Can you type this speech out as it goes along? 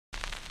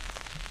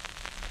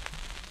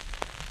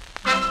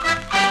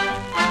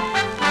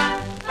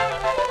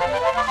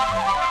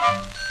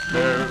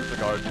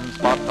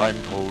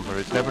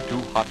it's never too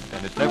hot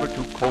and it's never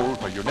too cold,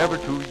 for you're never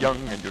too young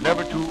and you're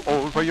never too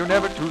old, for you're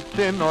never too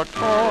thin or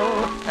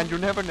tall, and you're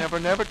never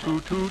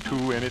too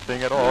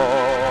anything at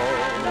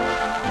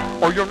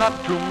all. Or you're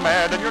not too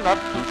mad and you're not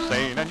too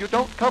sane, and you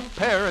don't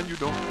compare and you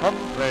don't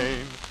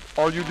complain.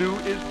 All you do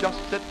is just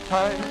sit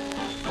tight,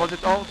 'cause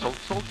it's all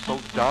so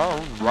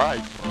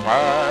downright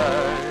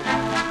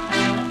fine.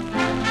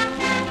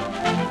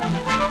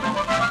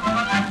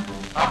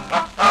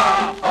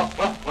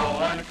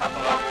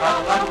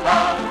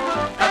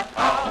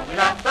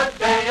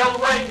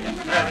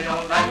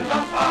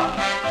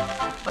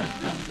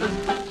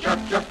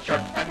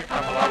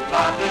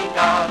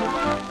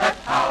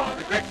 That's how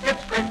the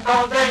crickets crick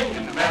all day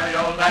in the merry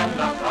old land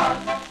of Oz.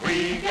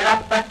 We get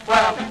up at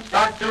 12 and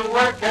start to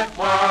work at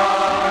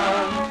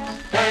 1.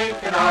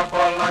 Take an hour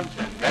for lunch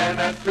and then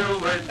at 2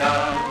 we're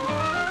done.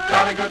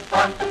 Jolly good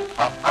fun,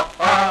 ha ha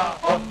ha,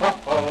 ho ho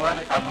ho, and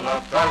a couple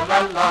of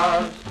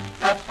tra-la-las.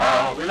 That's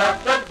how we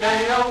left the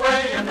day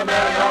away in the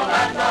merry old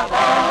land of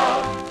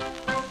Oz.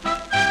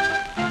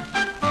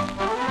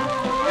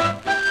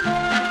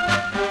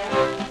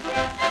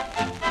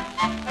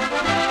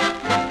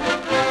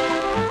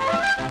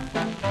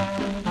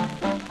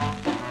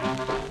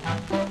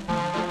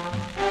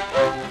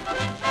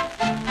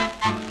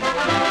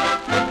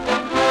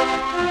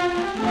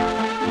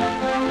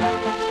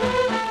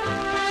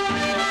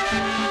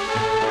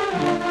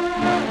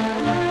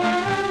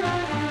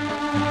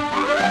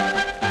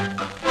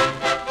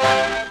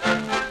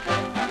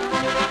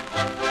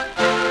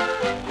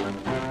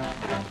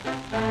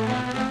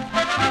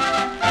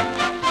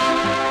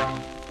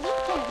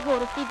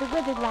 See the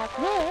wizard like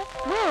this.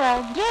 We're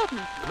all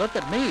dirty. Look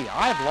at me.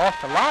 I've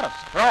lost a lot of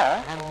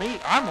straw. And me,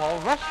 I'm all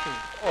rusty.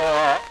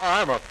 Oh,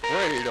 I'm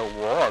afraid of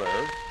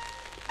water.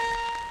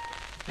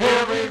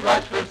 Here we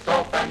rush with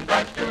soap and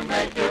brush to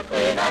make you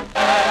clean and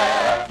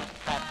fair.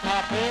 Tap,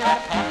 tap here,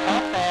 tap,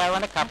 tap there,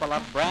 and a couple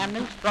of brand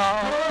new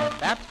straws.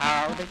 That's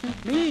how they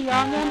keep me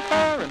young and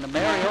fair in the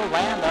merry old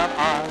land of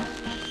Oz.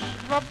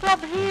 Rub,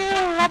 rub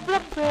here, rub,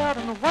 rub there,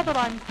 and whether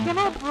I'm tin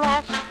or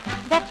brass,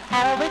 that's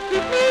how they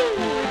keep me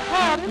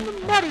fair in the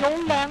merry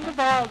old land of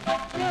Oz.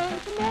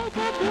 Don't make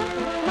a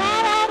difference,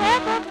 not out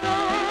of the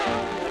town.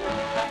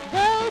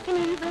 They can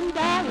even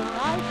die if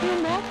I can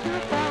make you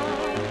frown.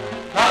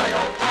 Jolly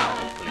old town.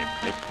 Flip,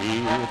 flip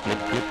here,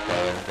 flip, flip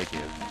there, they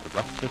give the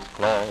roughest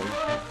claws,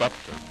 but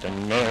just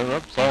an air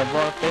of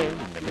savoir-faire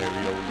in the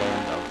merry old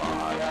land of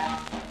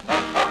Oz.